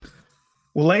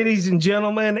Well, ladies and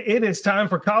gentlemen, it is time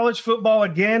for college football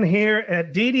again here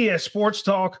at DDS Sports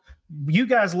Talk. You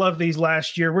guys loved these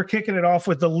last year. We're kicking it off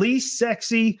with the least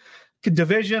sexy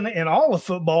division in all of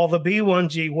football, the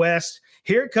B1G West.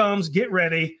 Here it comes. Get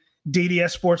ready.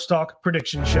 DDS Sports Talk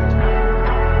Prediction Show.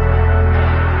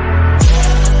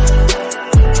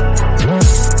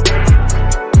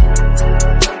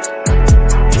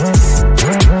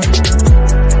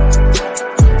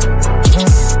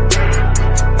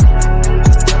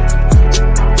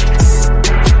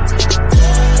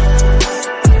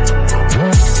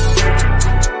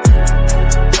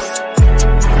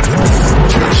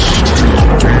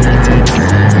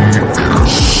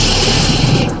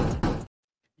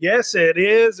 Yes, it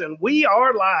is, and we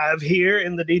are live here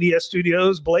in the DDS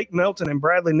studios. Blake Melton and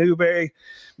Bradley Newberry,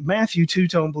 Matthew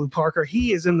Two-Tone Blue Parker.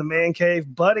 He is in the man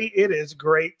cave. Buddy, it is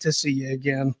great to see you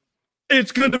again.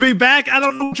 It's good to be back. I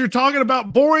don't know what you're talking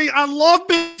about. Boring. I love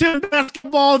Big Ten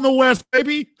basketball in the West,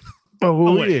 baby.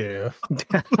 Oh yeah.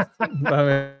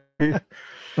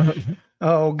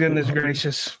 Oh, goodness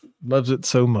gracious. Loves it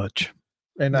so much.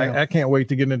 And I can't wait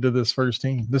to get into this first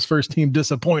team. This first team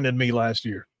disappointed me last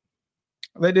year.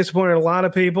 They disappointed a lot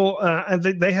of people. And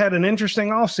they had an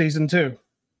interesting offseason, too.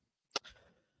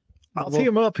 I'll tee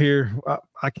them up here.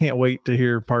 I can't wait to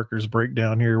hear Parker's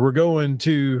breakdown here. We're going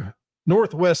to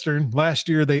Northwestern. Last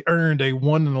year, they earned a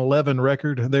 1-11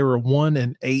 record. They were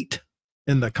 1-8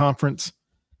 in the conference.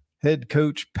 Head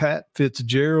coach Pat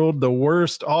Fitzgerald, the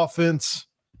worst offense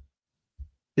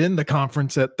in the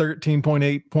conference at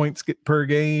 13.8 points per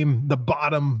game. The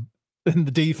bottom in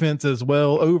the defense as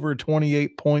well, over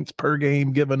 28 points per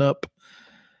game given up.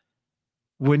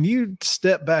 When you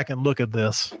step back and look at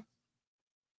this,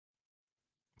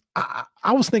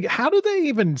 I was thinking, how do they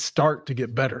even start to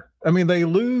get better? I mean, they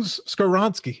lose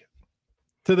Skoronski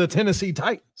to the Tennessee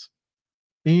Titans.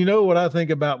 And you know what I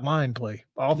think about line play,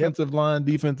 offensive line,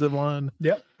 defensive line.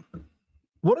 Yep.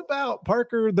 What about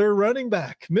Parker, their running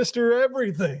back, Mr.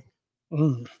 Everything?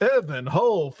 Evan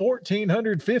Hull,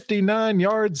 1,459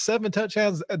 yards, 7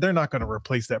 touchdowns. They're not going to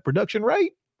replace that production,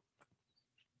 right?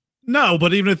 No,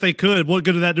 but even if they could, what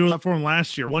good did that do for them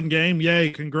last year? One game? Yay,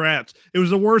 congrats. It was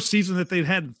the worst season that they'd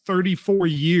had in 34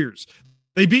 years.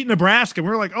 They beat Nebraska, and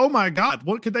we were like, oh, my God,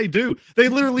 what could they do? They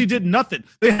literally did nothing.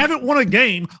 They haven't won a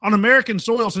game on American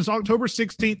soil since October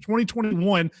 16th,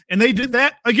 2021, and they did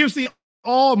that against the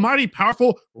almighty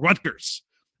powerful Rutgers.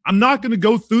 I'm not going to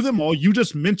go through them all. You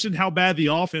just mentioned how bad the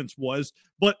offense was,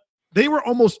 but they were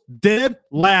almost dead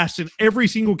last in every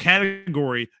single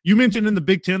category. You mentioned in the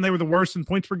Big Ten they were the worst in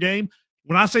points per game.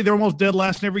 When I say they're almost dead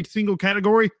last in every single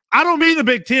category, I don't mean the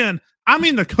Big Ten. I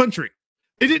mean the country.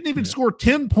 They didn't even score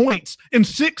 10 points in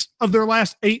 6 of their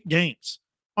last 8 games.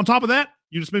 On top of that,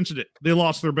 you just mentioned it. They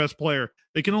lost their best player.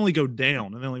 They can only go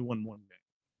down, and they only won 1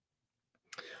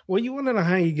 game. Well, you want to know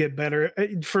how you get better.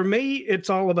 For me,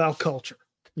 it's all about culture.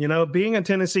 You know, being a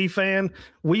Tennessee fan,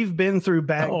 we've been through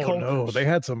bad culture. No, they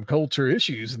had some culture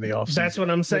issues in the offseason. That's what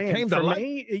I'm saying. For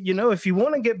me, you know, if you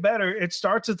want to get better, it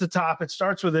starts at the top. It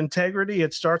starts with integrity.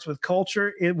 It starts with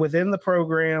culture within the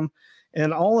program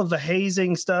and all of the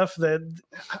hazing stuff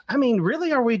I mean,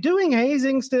 really, are we doing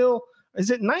hazing still? Is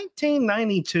it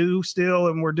 1992 still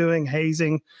and we're doing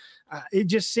hazing? It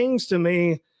just seems to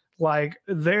me like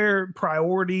their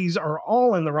priorities are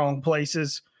all in the wrong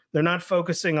places. They're not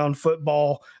focusing on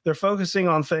football. They're focusing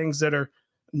on things that are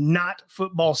not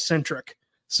football centric.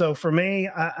 So for me,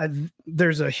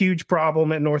 there's a huge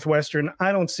problem at Northwestern.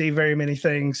 I don't see very many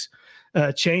things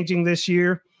changing this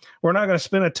year. We're not going to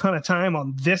spend a ton of time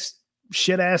on this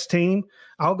shit ass team.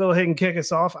 I'll go ahead and kick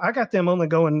us off. I got them only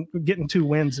getting 2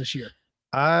 wins this year.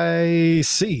 I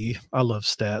love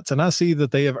stats, and I see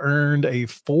that they have earned a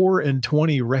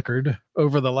 4-20 record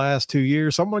over the last 2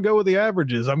 years. So I'm going to go with the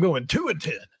averages. I'm going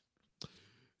 2-10.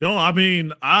 No, I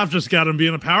mean, I've just got them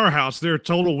being a powerhouse. Their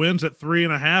total wins at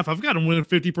 3.5. I've got them winning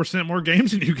 50% more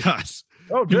games than you guys.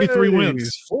 Oh, give me 3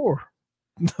 wins. 4.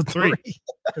 3.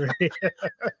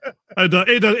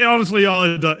 Honestly, y'all,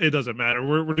 it doesn't matter.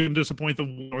 We're going to disappoint the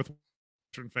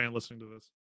Northwestern fan listening to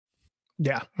this.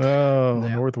 Yeah. Oh,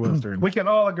 yeah. Northwestern. We can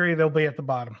all agree they'll be at the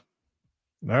bottom.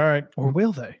 All right. Or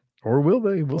will they?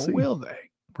 We'll see. Will they?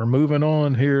 We're moving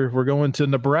on here. We're going to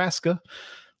Nebraska.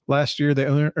 Last year, they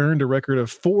earned a record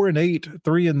of 4-8,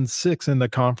 3-6 in the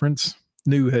conference.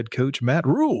 New head coach Matt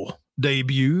Rule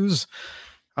debuts.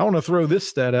 I want to throw this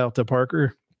stat out to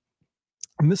Parker.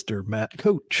 Mr.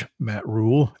 Coach Matt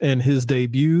Rule and his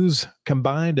debuts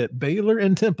combined at Baylor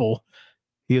and Temple.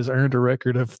 He has earned a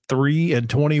record of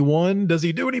 3-21. Does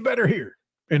he do any better here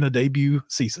in a debut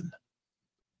season?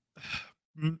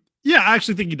 Yeah, I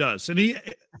actually think he does. And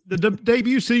the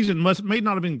debut season may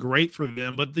not have been great for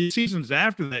them, but the seasons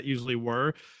after that usually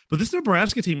were. But this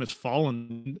Nebraska team has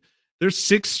fallen. There's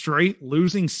 6 straight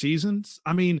losing seasons.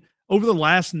 I mean, over the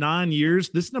last 9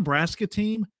 years, this Nebraska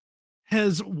team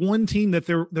has one team that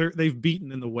they've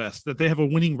beaten in the West, that they have a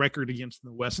winning record against in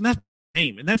the West, and that's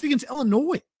game, and that's against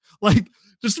Illinois. Like,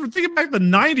 just thinking back to the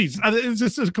 90s, it's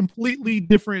just a completely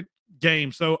different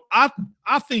game. So I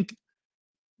think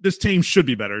this team should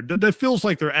be better. That feels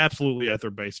like they're absolutely at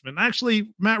their basement.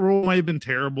 Actually, Matt Rule may have been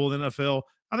terrible in the NFL.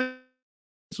 I think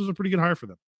this was a pretty good hire for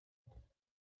them.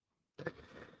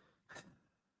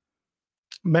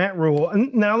 Matt Rule.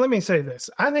 Now, let me say this.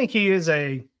 I think he's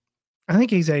a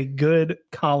good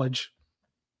college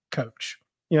coach.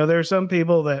 You know, there are some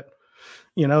people that,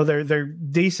 you know, they're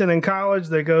decent in college.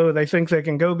 They think they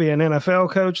can go be an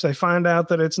NFL coach. They find out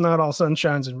that it's not all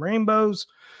sunshines and rainbows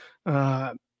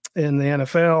in the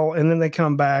NFL, and then they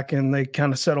come back and they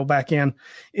kind of settle back in.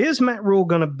 Is Matt Rule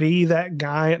going to be that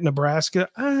guy at Nebraska?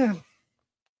 I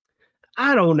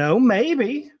don't know.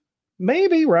 Maybe,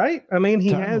 right? I mean,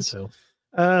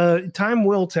 time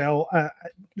will tell.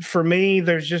 For me,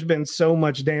 there's just been so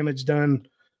much damage done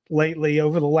lately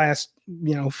over the last,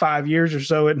 5 years or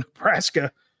so at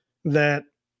Nebraska that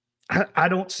I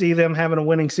don't see them having a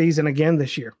winning season again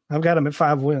this year. I've got them at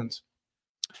 5 wins.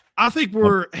 I think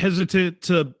we're hesitant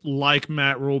to like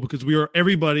Matt Rule because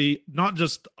everybody, not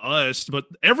just us, but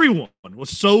everyone was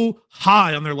so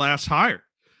high on their last hire.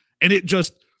 And it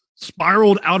just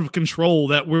spiraled out of control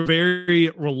that we're very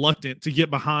reluctant to get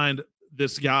behind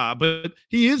this guy. But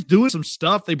he is doing some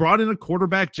stuff. They brought in a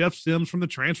quarterback, Jeff Sims, from the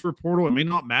transfer portal. It may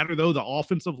not matter, though. The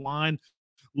offensive line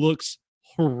looks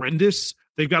horrendous.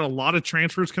 They've got a lot of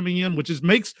transfers coming in, which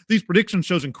makes these prediction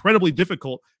shows incredibly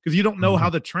difficult because you don't know how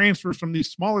the transfers from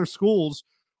these smaller schools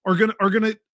are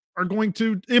going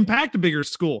to impact a bigger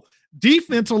school.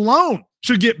 Defense alone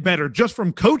should get better just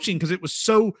from coaching because it was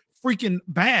so freaking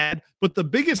bad. But the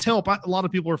biggest help, a lot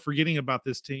of people are forgetting about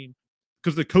this team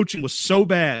because the coaching was so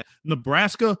bad.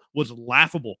 Nebraska was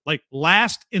laughable, like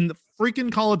last in the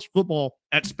freaking college football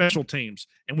at special teams.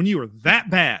 And when you are that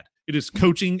bad, it is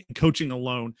coaching and coaching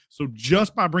alone. So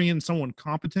just by bringing in someone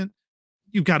competent,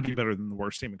 you've got to be better than the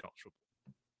worst team in college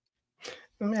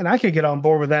football. Man, I could get on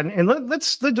board with that.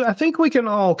 And I think we can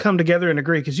all come together and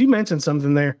agree, because you mentioned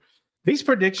something there. These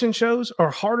prediction shows are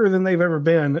harder than they've ever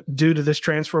been due to this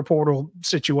transfer portal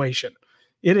situation.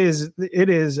 It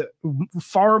is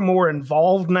far more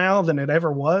involved now than it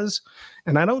ever was.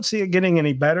 And I don't see it getting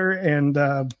any better. And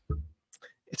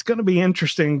it's going to be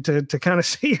interesting to kind of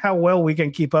see how well we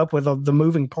can keep up with the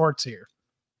moving parts here.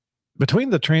 Between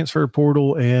the transfer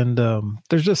portal and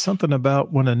there's just something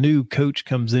about when a new coach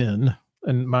comes in,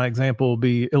 and my example will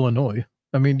be Illinois.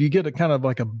 I mean, you get a kind of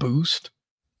like a boost.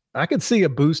 I could see a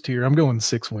boost here. I'm going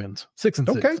 6 wins, 6 and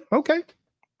 6. Okay.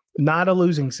 Not a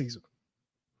losing season.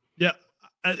 Yeah.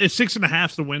 It's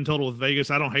 6.5 the win total with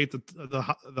Vegas. I don't hate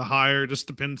the higher. Just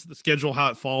depends the schedule, how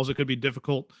it falls. It could be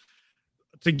difficult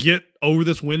to get over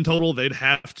this win total. They'd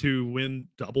have to win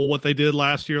double what they did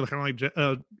last year. Kind of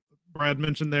like Brad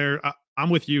mentioned there.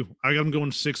 I'm with you. I'm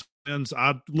going 6 wins.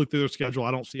 I look through their schedule. I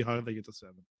don't see how they get to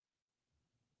 7.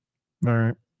 All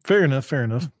right. Fair enough.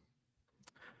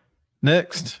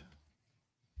 Next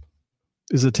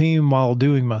is a team, while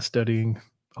doing my studying,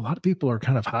 a lot of people are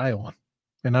kind of high on.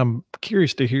 And I'm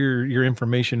curious to hear your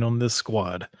information on this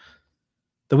squad.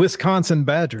 The Wisconsin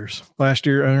Badgers last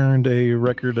year earned a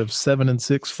record of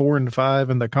 7-6, 4-5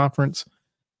 in the conference.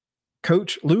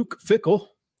 Coach Luke Fickell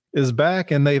is back,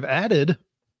 and they've added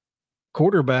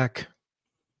quarterback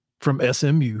from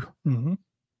SMU. Mm-hmm.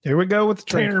 Here we go with the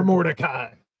Tanner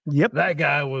Mordecai. Yep. That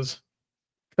guy was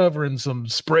covering some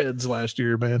spreads last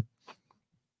year, man.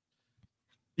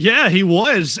 Yeah, he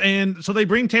was. And so they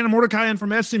bring Tanner Mordecai in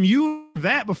from SMU.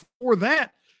 Before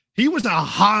that, he was a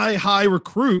high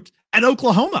recruit at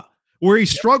Oklahoma, where he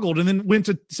struggled and then went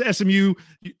to SMU,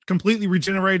 completely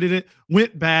regenerated it,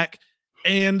 went back.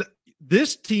 And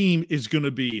this team is going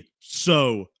to be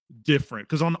so different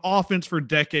because on offense for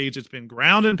decades, it's been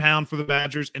ground and pound for the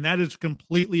Badgers, and that is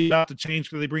completely about to change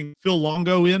because they bring Phil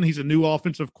Longo in. He's a new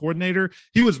offensive coordinator.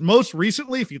 He was most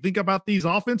recently, if you think about these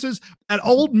offenses, at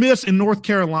Ole Miss in North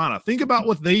Carolina. Think about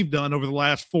what they've done over the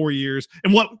last 4 years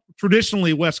and what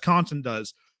traditionally Wisconsin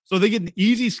does. So they get an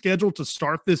easy schedule to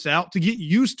start this out, to get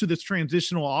used to this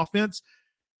transitional offense.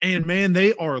 And, man,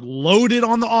 they are loaded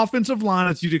on the offensive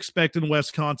line as you'd expect in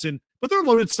Wisconsin, but they're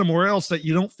loaded somewhere else that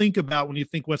you don't think about when you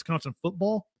think Wisconsin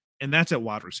football, and that's at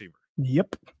wide receiver.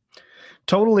 Yep.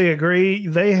 Totally agree.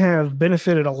 They have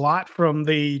benefited a lot from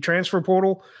the transfer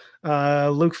portal.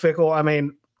 Luke Fickell, I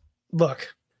mean, look,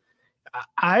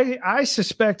 I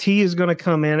suspect he is going to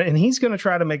come in and he's going to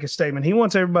try to make a statement. He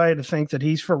wants everybody to think that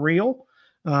he's for real.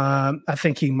 I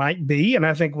think he might be, and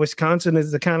I think Wisconsin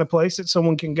is the kind of place that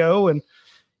someone can go and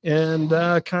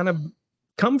kind of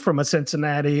come from a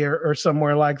Cincinnati or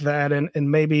somewhere like that and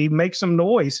maybe make some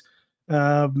noise.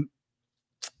 I'm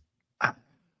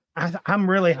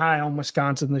really high on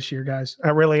Wisconsin this year, guys. I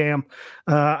really am.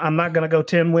 I'm not going to go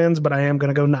 10 wins, but I am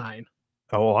going to go 9.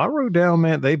 Oh, I wrote down,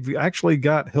 man, they've actually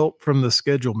got help from the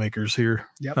schedule makers here.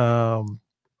 Yep.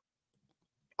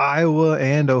 Iowa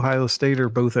and Ohio State are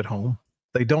both at home.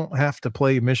 They don't have to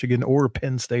play Michigan or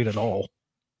Penn State at all.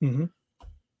 Mm-hmm.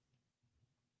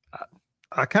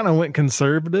 I kind of went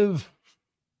conservative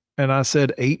and I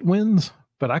said 8 wins,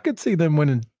 but I could see them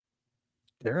winning,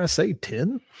 dare I say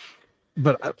 10?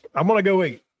 But I'm going to go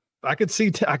 8. I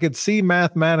could see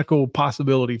mathematical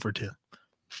possibility for 10.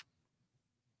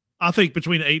 I think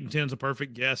between 8 and 10 is a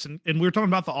perfect guess. And we were talking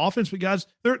about the offense, but guys,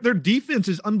 their defense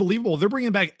is unbelievable. They're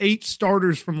bringing back 8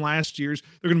 starters from last year's.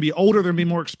 They're going to be older. They're going to be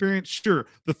more experienced. Sure,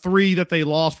 the 3 that they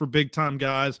lost were big-time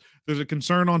guys. There's a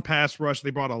concern on pass rush.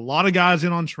 They brought a lot of guys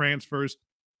in on transfers.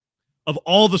 Of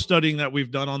all the studying that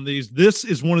we've done on these, this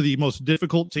is one of the most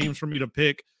difficult teams for me to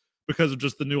pick because of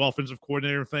just the new offensive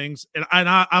coordinator things. And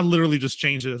I literally just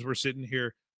changed it as we're sitting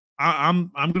here. I'm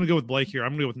going to go with Blake here.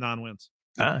 I'm going to go with 9 wins.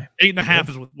 8.5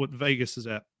 is what Vegas is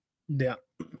at. Yeah,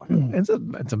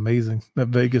 it's amazing that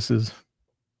Vegas is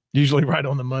usually right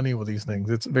on the money with these things.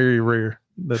 It's very rare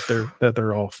that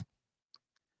they're off.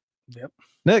 Yep.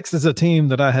 Next is a team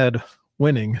that I had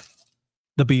winning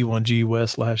the B1G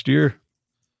West last year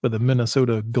with the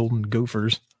Minnesota Golden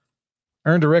Gophers.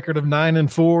 Earned a record of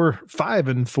 9-4,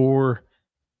 5-4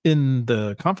 in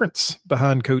the conference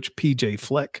behind Coach PJ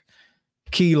Fleck.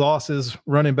 Key losses: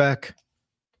 running back,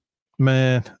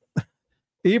 man,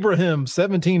 Ibrahim,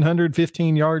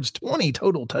 1,715 yards, 20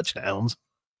 total touchdowns,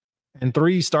 and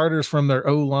 3 starters from their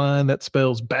O-line. That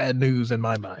spells bad news in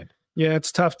my mind. Yeah,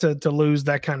 it's tough to lose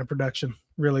that kind of production.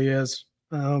 Really is.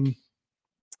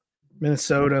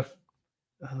 Minnesota.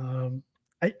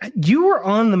 You were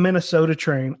on the Minnesota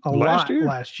train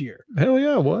last year. Hell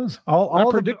yeah, I was. I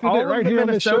predicted it right here on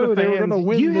the show. They were going to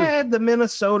win. You had the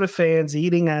Minnesota fans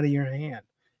eating out of your hand.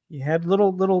 You had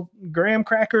little graham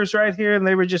crackers right here, and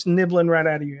they were just nibbling right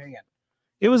out of your hand.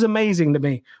 It was amazing to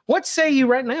me. What say you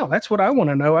right now? That's what I want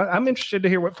to know. I'm interested to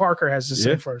hear what Parker has to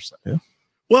say first. Yeah.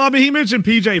 Well, I mean, he mentioned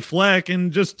PJ Fleck,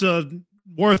 and just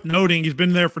worth noting, he's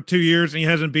been there for 2 years, and he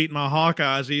hasn't beaten my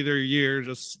Hawkeyes either year.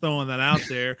 Just throwing that out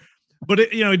there. But,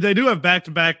 they do have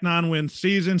back-to-back 9-win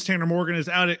seasons. Tanner Morgan is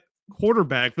out at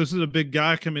quarterback. This is a big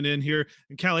guy coming in here.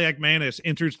 And Kaliak Manis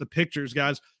enters the pictures,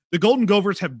 guys. The Golden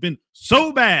Gophers have been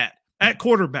so bad at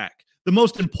quarterback. The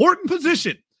most important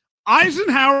position.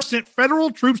 Eisenhower sent federal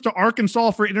troops to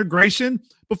Arkansas for integration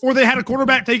before they had a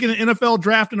quarterback taken the NFL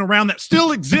draft in a round that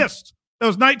still exists. That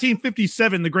was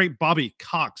 1957, the great Bobby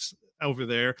Cox over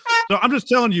there. So I'm just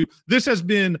telling you, this has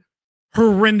been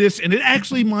horrendous, and it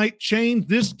actually might change.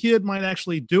 This kid might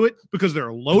actually do it because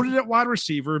they're loaded at wide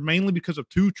receiver, mainly because of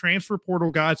 2 transfer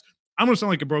portal guys. I'm going to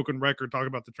sound like a broken record talking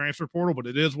about the transfer portal, but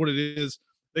it is what it is.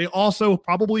 They also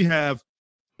probably have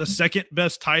the second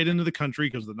best tight end of the country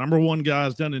because the number 1 guy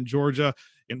is done in Georgia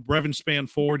and Brevin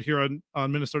Spanford here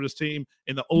on Minnesota's team,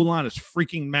 and the O-line is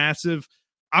freaking massive.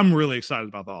 I'm really excited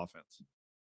about the offense.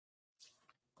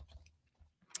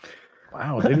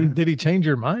 Wow. Did he change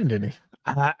your mind, did he?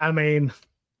 I mean,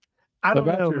 I don't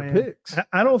know, man. Picks?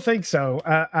 I don't think so.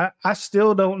 I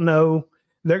still don't know.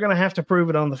 They're going to have to prove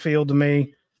it on the field to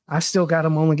me. I still got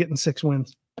them only getting 6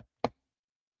 wins.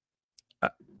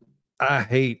 I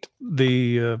hate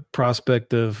the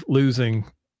prospect of losing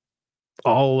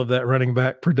all of that running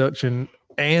back production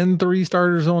and 3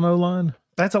 starters on O-line.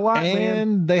 That's a lot, and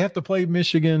man. They have to play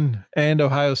Michigan and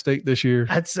Ohio State this year.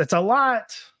 That's a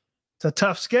lot. It's a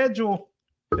tough schedule.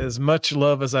 As much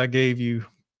love as I gave you,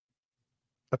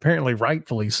 apparently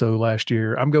rightfully so last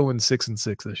year, I'm going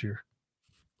 6-6 this year.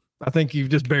 I think you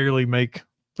just barely make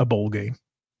a bowl game.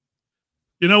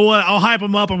 You know what? I'll hype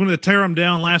them up. I'm going to tear them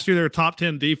down. Last year, they were top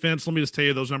 10 defense. Let me just tell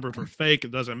you, those numbers were fake.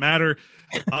 It doesn't matter.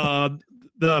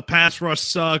 The pass rush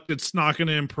sucked. It's not going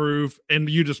to improve. And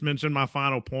you just mentioned my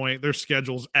final point. Their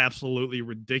schedule's absolutely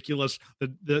ridiculous.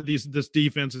 This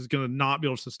defense is going to not be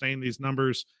able to sustain these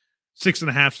numbers.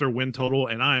 6.5 is their win total,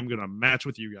 and I am going to match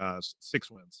with you guys. 6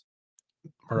 wins.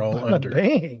 We're all under.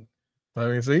 Bang. I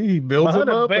mean, see, he builds it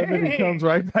up and then he comes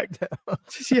right back down.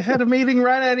 You had a meeting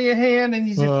right out of your hand and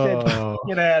you just said,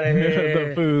 get out of here.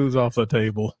 The food's off the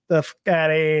table. The fuck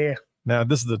out of here. Now,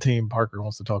 this is the team Parker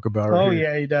wants to talk about. Right here.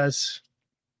 Yeah, he does.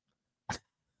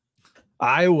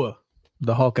 Iowa.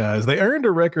 the Hawkeyes. They earned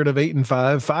a record of 8-5,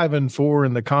 5-4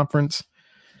 in the conference.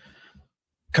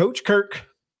 Coach Kirk.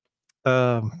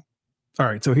 All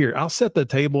right, so here I'll set the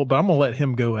table, but I'm gonna let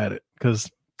him go at it because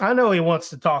I know he wants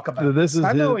to talk about this.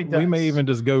 I know he does. We may even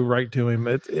just go right to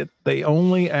him. They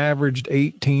only averaged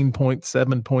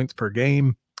 18.7 points per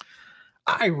game.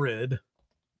 I read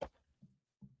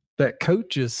that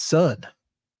coach's son,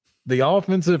 the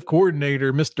offensive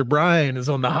coordinator, Mr. Bryan, is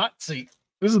on the hot seat.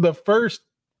 This is the first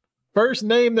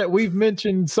name that we've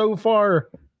mentioned so far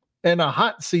in a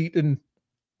hot seat, and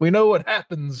we know what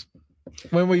happens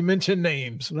when we mention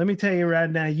names. Let me tell you right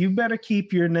now, you better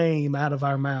keep your name out of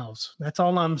our mouths. That's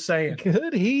all I'm saying.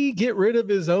 Could he get rid of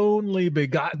his only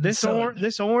begotten son?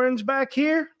 This orange back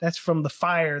here, that's from the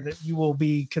fire that you will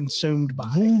be consumed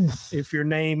by if your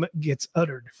name gets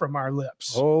uttered from our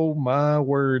lips. Oh, my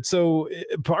word. So,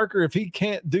 Parker, if he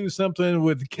can't do something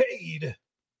with Cade,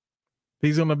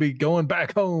 he's going to be going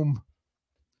back home.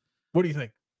 What do you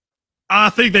think? I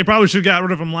think they probably should have got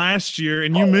rid of him last year.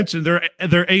 And you mentioned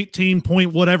they're 18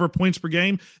 point whatever points per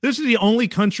game. This is the only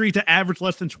country to average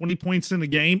less than 20 points in a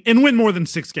game and win more than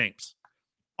 6 games.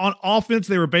 On offense,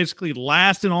 they were basically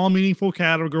last in all meaningful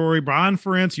category. Brian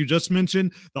Ferentz, you just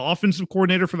mentioned, the offensive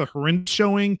coordinator for the horrendous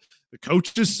showing, the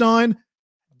coach's son,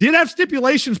 did have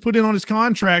stipulations put in on his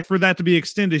contract for that to be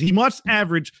extended. He must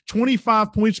average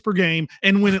 25 points per game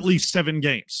and win at least 7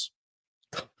 games.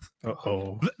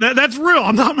 Uh-oh. That's real.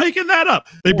 I'm not making that up.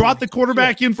 They brought the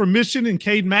quarterback in from Michigan and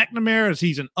Cade McNamara as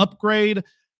he's an upgrade.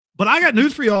 But I got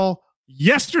news for y'all.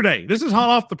 Yesterday, this is hot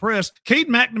off the press, Cade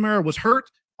McNamara was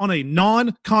hurt on a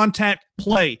non-contact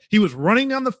play. He was running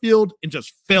down the field and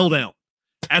just fell down.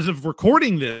 As of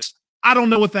recording this, I don't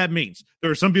know what that means.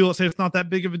 There are some people that say it's not that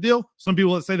big of a deal. Some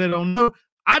people that say they don't know.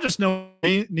 I just know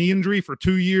knee injury for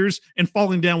 2 years and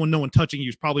falling down when no one touching you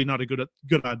is probably not a good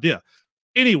idea.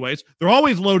 Anyways, they're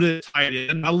always loaded at tight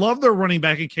end. I love their running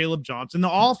back in Caleb Johnson.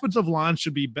 The offensive line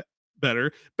should be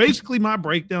better. Basically, my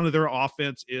breakdown of their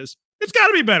offense is it's got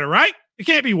to be better, right? It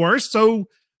can't be worse. So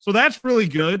that's really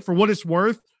good. For what it's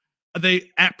worth, they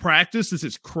at practice, this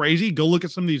is crazy. Go look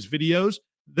at some of these videos.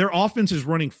 Their offense is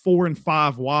running 4 and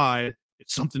 5 wide.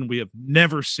 It's something we have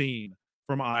never seen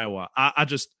from Iowa.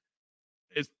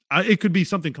 It could be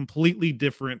something completely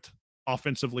different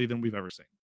offensively than we've ever seen.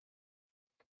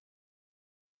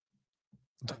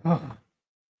 A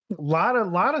lot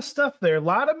of stuff there, a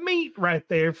lot of meat right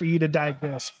there for you to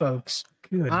digest, folks.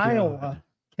 Good Iowa, God.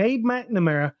 Cade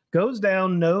McNamara goes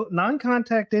down, no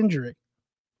non-contact injury.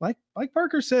 Like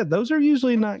Parker said, those are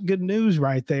usually not good news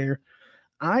right there.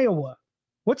 Iowa,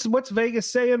 what's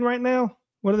Vegas saying right now?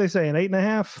 What are they saying?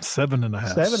 8.5?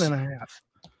 7.5.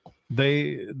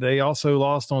 7.5. They also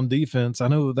lost on defense. I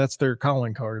know that's their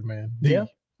calling card, man.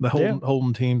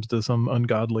 Holding teams to some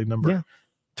ungodly number. Yeah.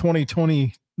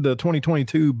 2020, the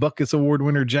 2022 Buckus Award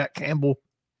winner Jack Campbell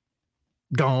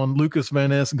gone, Lucas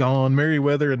Van Ness gone,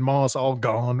 Merriweather and Moss all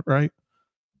gone, right?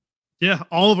 Yeah,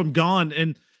 all of them gone.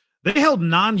 And they held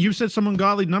 9. You said some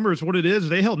ungodly numbers. What it is,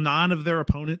 they held 9 of their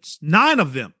opponents. 9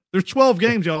 of them. There's 12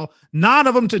 games, y'all. 9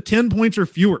 of them to 10 points or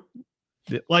fewer.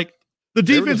 Yeah. Like the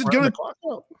defense is going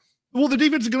to. Well, the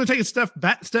defense is going to take a step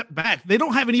back. They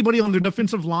don't have anybody on their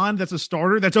defensive line that's a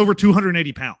starter that's over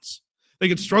 280 pounds. They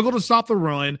could struggle to stop the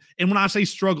run. And when I say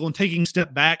struggle and taking a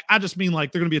step back, I just mean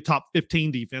like they're going to be a top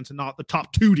 15 defense and not the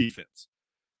top 2 defense.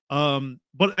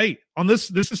 But hey, on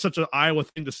this is such an Iowa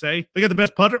thing to say. They got the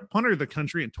best punter of the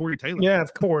country in Torrey Taylor. Yeah,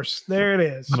 of course. There it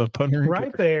is. The punter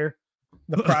right there.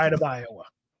 The pride of Iowa.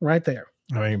 Right there.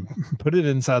 I mean, put it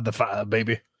inside the 5,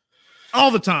 baby.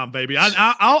 All the time, baby.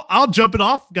 I'll jump it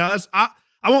off, guys. I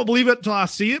won't believe it until I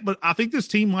see it, but I think this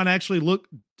team might actually look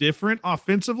different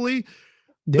offensively.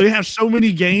 They have so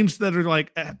many games that are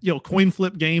like, coin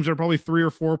flip games that are probably 3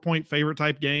 or 4 point favorite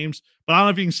type games. But I don't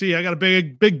know if you can see, I got a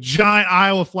big giant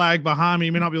Iowa flag behind me.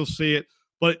 You may not be able to see it,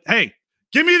 but hey,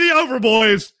 give me the over,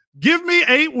 boys. Give me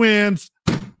 8 wins.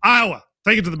 Iowa,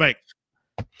 take it to the bank.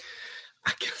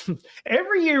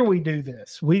 Every year we do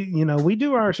this. We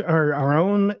do our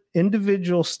own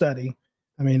individual study.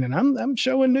 I mean, and I'm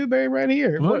showing Newberry right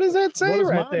here. What does that say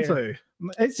right there? Say?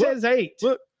 It says 8.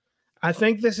 Look. I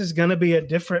think this is going to be a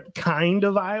different kind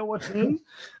of Iowa team.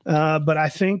 But I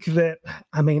think that,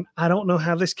 I don't know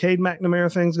how this Cade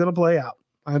McNamara thing is going to play out.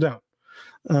 I don't.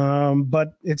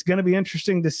 But it's going to be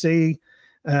interesting to see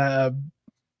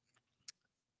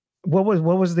what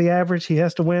was the average? He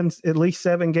has to win at least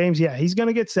 7 games. Yeah, he's going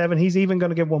to get 7. He's even going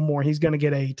to get 1 more. He's going to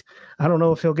get 8. I don't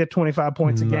know if he'll get 25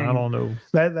 points a game. I don't know.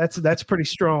 That's pretty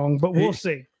strong, but we'll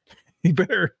see. He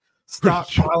better stop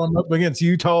piling up against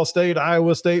Utah State,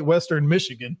 Iowa State, Western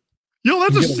Michigan. Yo,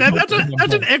 that's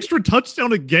an extra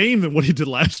touchdown a game than what he did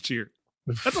last year.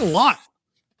 That's a lot.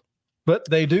 But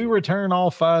they do return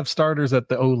all 5 starters at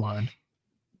the O-line.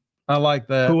 I like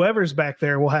that. Whoever's back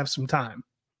there will have some time.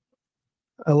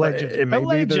 Allegedly.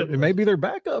 It may be their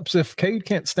backups if Cade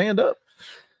can't stand up.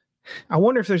 I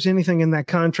wonder if there's anything in that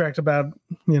contract about,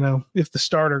 if the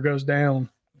starter goes down.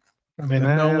 I mean,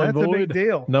 that's a big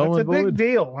deal. That's a big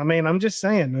deal. I mean, I'm just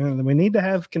saying, we need to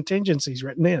have contingencies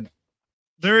written in.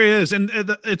 There is, and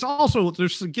it's also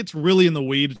it gets really in the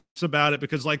weeds about it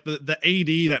because like the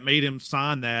AD that made him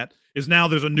sign that is now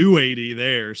there's a new AD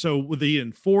there. So would he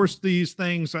enforce these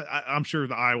things? I'm sure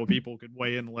the Iowa people could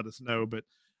weigh in and let us know, but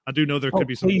I do know there could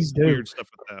be some weird stuff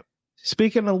with that.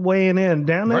 Speaking of weighing in,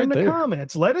 down there in the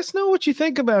comments, let us know what you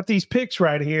think about these picks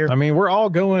right here. I mean, we're all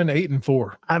going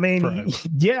 8-4. I mean,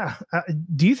 yeah.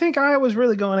 Do you think Iowa's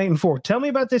really going 8-4? Tell me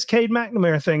about this Cade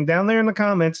McNamara thing down there in the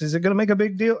comments. Is it going to make a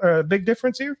big deal or a big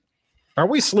difference here? Are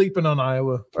we sleeping on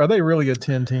Iowa? Are they really a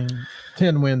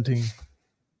 10-win team?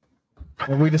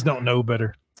 And we just don't know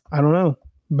better. I don't know.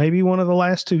 Maybe one of the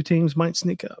last 2 teams might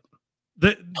sneak up.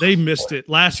 They missed it.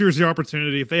 Last year's the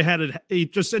opportunity. If they had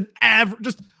just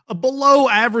a below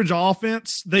average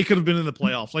offense, they could have been in the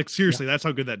playoffs. Like seriously, that's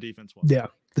how good that defense was. Yeah,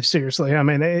 seriously. I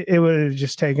mean, it would have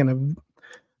just taken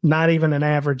not even an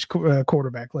average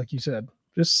quarterback, like you said,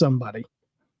 just somebody.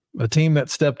 A team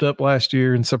that stepped up last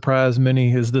year and surprised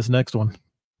many is this next one.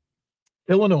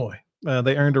 Illinois.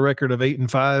 They earned a record of 8-5,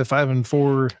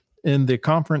 5-4 in the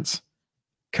conference.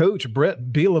 Coach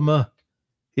Brett Bielema.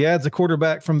 He adds a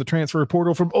quarterback from the transfer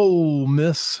portal from Ole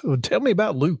Miss. Tell me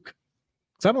about Luke.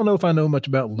 Because I don't know if I know much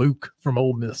about Luke from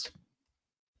Ole Miss.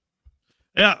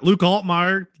 Yeah, Luke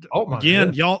Altmaier.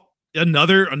 Again, y'all,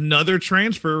 another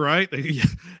transfer, right?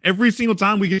 Every single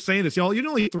time we get saying this, y'all,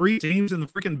 only 3 teams in the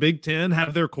freaking Big Ten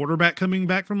have their quarterback coming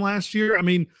back from last year. I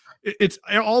mean, it's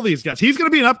all these guys. He's going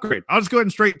to be an upgrade. I'll just go ahead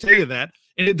and straight tell you that.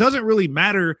 And it doesn't really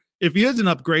matter if he is an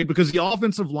upgrade because the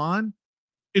offensive line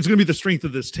is going to be the strength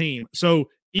of this team. So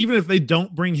even if they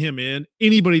don't bring him in,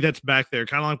 anybody that's back there,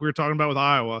 kind of like we were talking about with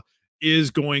Iowa, they're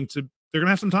going to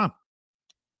have some time.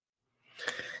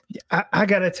 I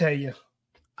got to tell you,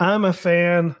 I'm a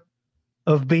fan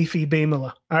of Beefy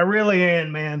Bielema. I really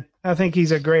am, man. I think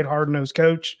he's a great hard-nosed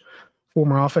coach,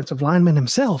 former offensive lineman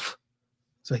himself.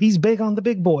 So he's big on the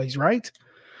big boys, right?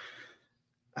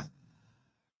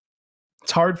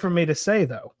 It's hard for me to say,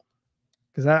 though,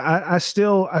 because I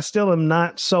still am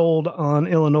not sold on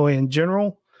Illinois in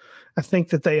general. I think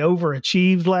that they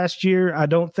overachieved last year. I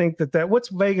don't think that what's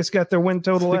Vegas got their win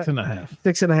total 6.5.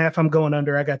 6.5. I'm going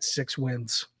under. I got 6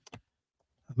 wins.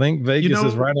 I think Vegas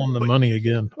is right on the money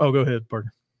again. Oh, go ahead,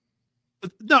 Parker.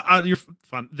 No, you're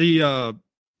fine.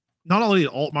 Not only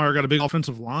Altmaier got a big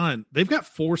offensive line, they've got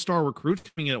 4-star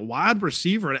recruits coming in at wide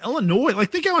receiver at Illinois.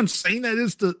 Like, think how insane that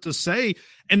is to say.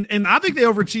 And I think they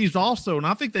overachieved also, and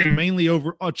I think they mainly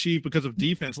overachieved because of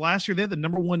defense. Last year, they had the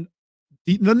number one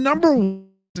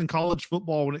in college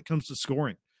football when it comes to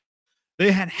scoring.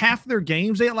 They had half their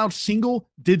games. They allowed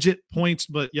single-digit points,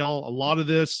 but y'all, a lot of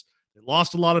this, they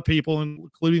lost a lot of people,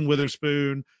 including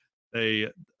Witherspoon.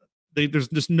 There's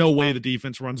just no way the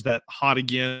defense runs that hot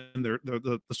again.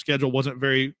 The schedule wasn't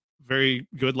very, very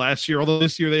good last year, although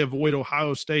this year they avoid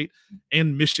Ohio State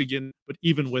and Michigan. But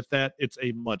even with that, it's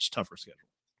a much tougher schedule.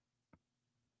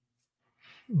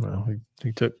 Well,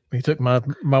 he took my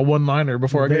one-liner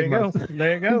before There you go.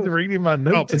 Reading my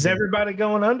notes. Is everybody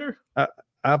going under?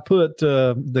 I put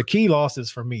the key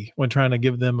losses for me when trying to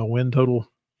give them a win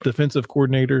total. Defensive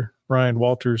coordinator Ryan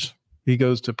Walters, he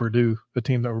goes to Purdue, a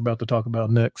team that we're about to talk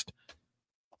about next.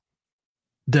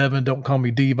 Devin, don't call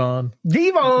me Devon.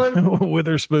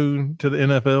 Witherspoon to the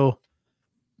NFL.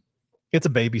 It's a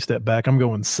baby step back. I'm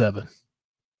going 7.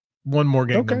 One more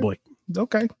game than Blake.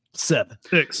 Okay. 7.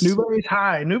 6. Newberry's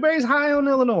high. Newberry's high on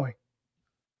Illinois.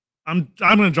 I'm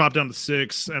going to drop down to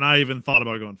 6, and I even thought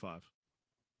about going 5.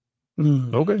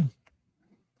 Okay.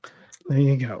 There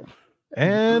you go.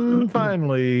 And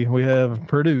finally, we have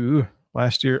Purdue.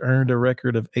 Last year earned a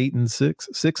record of 8-6,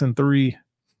 6-3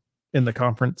 in the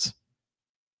conference.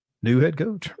 New head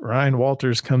coach Ryan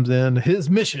Walters comes in. His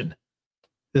mission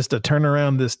is to turn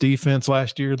around this defense.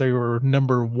 Last year, they were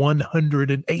number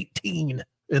 118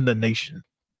 in the nation.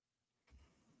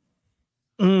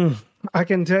 I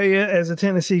can tell you, as a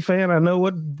Tennessee fan, I know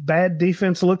what bad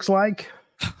defense looks like.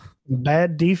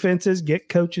 Bad defenses get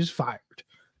coaches fired.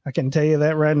 I can tell you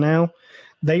that right now.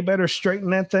 They better straighten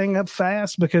that thing up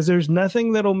fast because there's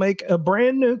nothing that'll make a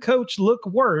brand new coach look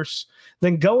worse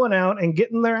than going out and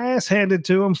getting their ass handed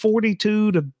to them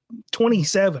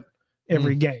 42-27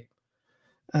 every game.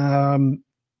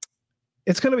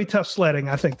 It's going to be tough sledding,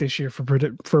 I think, this year for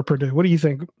Purdue. What do you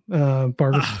think,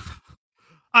 Parker?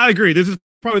 I agree. This is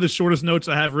probably the shortest notes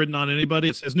I have written on anybody.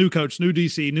 It says new coach, new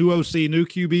DC, new OC, new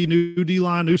QB, new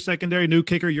D-line, new secondary, new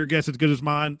kicker. Your guess is as good as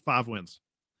mine. 5 wins.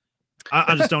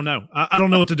 I just don't know. I don't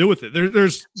know what to do with it.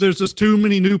 There's just too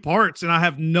many new parts, and I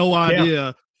have no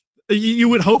idea. Yeah. You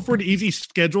would hope for an easy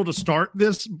schedule to start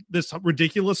this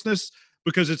ridiculousness,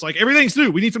 because it's like everything's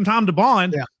new. We need some time to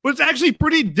bond, but it's actually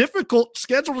pretty difficult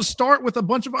schedule to start with a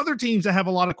bunch of other teams that have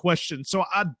a lot of questions. So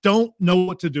I don't know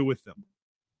what to do with them.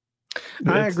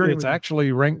 I agree. It's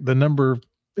actually ranked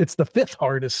it's the 5th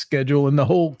hardest schedule in the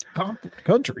whole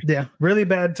country. Yeah. Really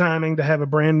bad timing to have a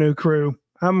brand new crew.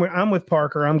 I'm with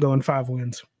Parker. I'm going 5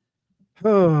 wins.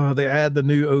 Oh, they add the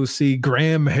new OC,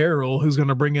 Graham Harrell, who's going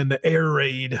to bring in the air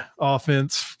raid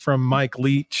offense from Mike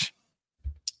Leach.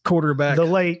 Quarterback. The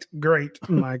late, great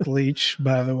Mike Leach,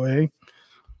 by the way.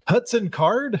 Hudson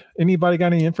Card. Anybody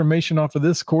got any information off of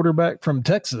this quarterback from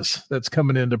Texas that's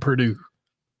coming into Purdue?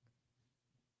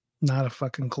 Not a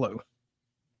fucking clue.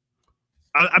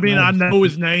 I mean, I know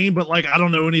his name, but like, I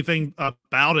don't know anything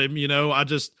about him. You know, I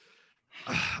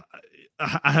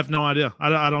have no idea.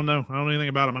 I don't know. I don't know anything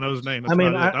about him. I know his name. That's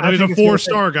I know he's a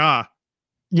 4-star guy.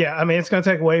 Yeah, I mean, it's going to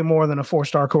take way more than a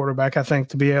 4-star quarterback, I think,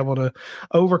 to be able to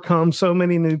overcome so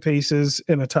many new pieces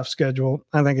in a tough schedule.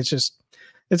 I think it's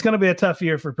going to be a tough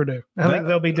year for Purdue. I think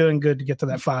they'll be doing good to get to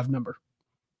that 5 number.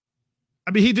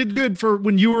 I mean, he did good for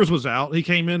when Ewers was out. He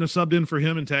came in and subbed in for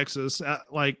him in Texas. I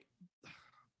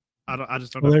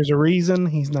just don't know. Well, there's a reason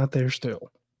he's not there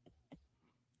still.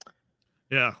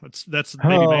 Yeah, that's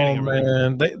maybe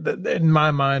man. They, in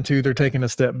my mind too, they're taking a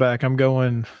step back. I'm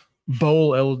going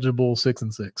bowl eligible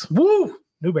 6-6. Woo!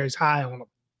 Newberry's high on them.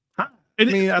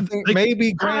 I think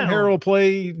maybe Graham Harrell will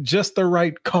play just the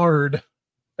right card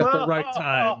at the right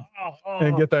time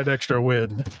and get that extra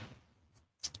win.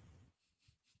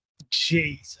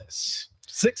 Jesus,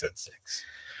 6-6.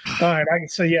 All right,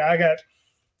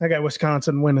 I got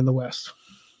Wisconsin winning the West.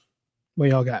 What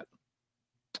y'all got?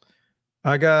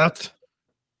 I got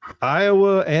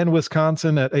Iowa and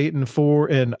Wisconsin at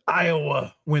 8-4, and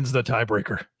Iowa wins the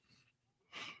tiebreaker.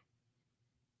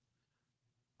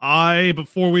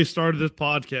 Before we started this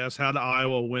podcast, had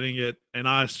Iowa winning it, and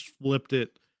I flipped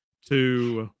it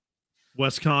to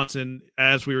Wisconsin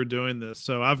as we were doing this.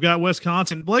 So I've got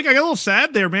Wisconsin. Blake, I got a little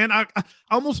sad there, man. I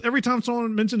almost every time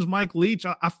someone mentions Mike Leach,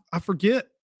 I forget.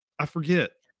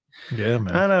 Yeah,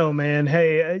 man. I know, man.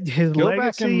 Hey, his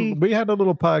legacy. We had a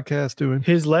little podcast doing.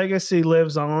 His legacy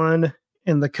lives on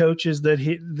in the coaches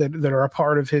that are a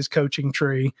part of his coaching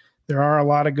tree. There are a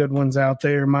lot of good ones out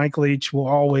there. Mike Leach will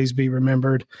always be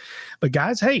remembered. But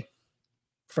guys, hey,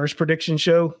 first prediction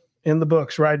show in the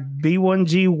books, right?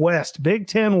 B1G West, Big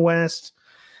Ten West,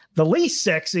 the least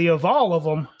sexy of all of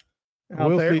them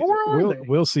out there.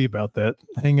 We'll see about that.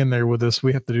 Hang in there with us.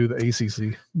 We have to do the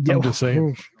ACC. I'm just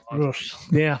saying.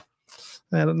 Yeah.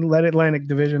 That Atlantic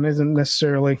division isn't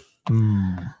necessarily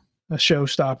a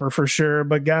showstopper for sure.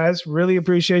 But guys, really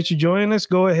appreciate you joining us.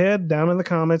 Go ahead down in the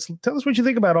comments. Tell us what you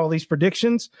think about all these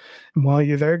predictions. And while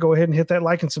you're there, go ahead and hit that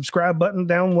like and subscribe button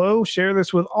down low. Share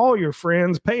this with all your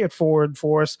friends. Pay it forward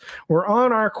for us. We're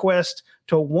on our quest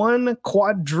to 1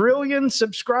 quadrillion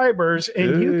subscribers,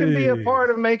 and you can be a part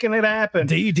of making it happen.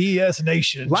 DDS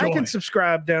Nation. Like and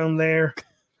subscribe down there.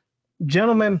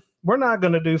 Gentlemen, we're not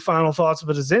going to do final thoughts,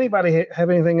 but does anybody have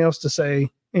anything else to say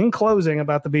in closing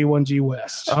about the B1G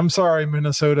West? I'm sorry,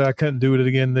 Minnesota. I couldn't do it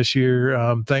again this year.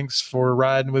 Thanks for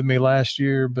riding with me last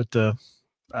year, but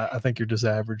I think you're just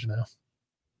average now.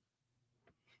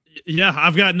 Yeah,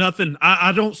 I've got nothing.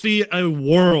 I don't see a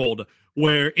world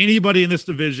where anybody in this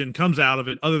division comes out of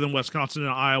it other than Wisconsin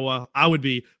and Iowa. I would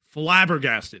be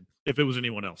flabbergasted if it was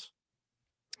anyone else.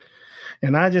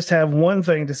 And I just have one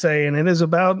thing to say, and it is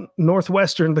about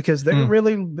Northwestern, because they're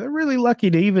really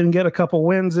lucky to even get a couple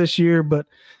wins this year. But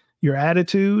your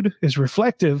attitude is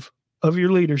reflective of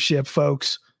your leadership,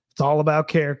 folks. It's all about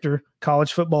character.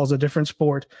 College football is a different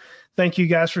sport. Thank you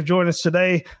guys for joining us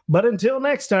today. But until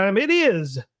next time, it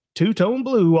is Two-Tone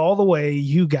Blue all the way.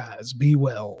 You guys be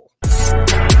well.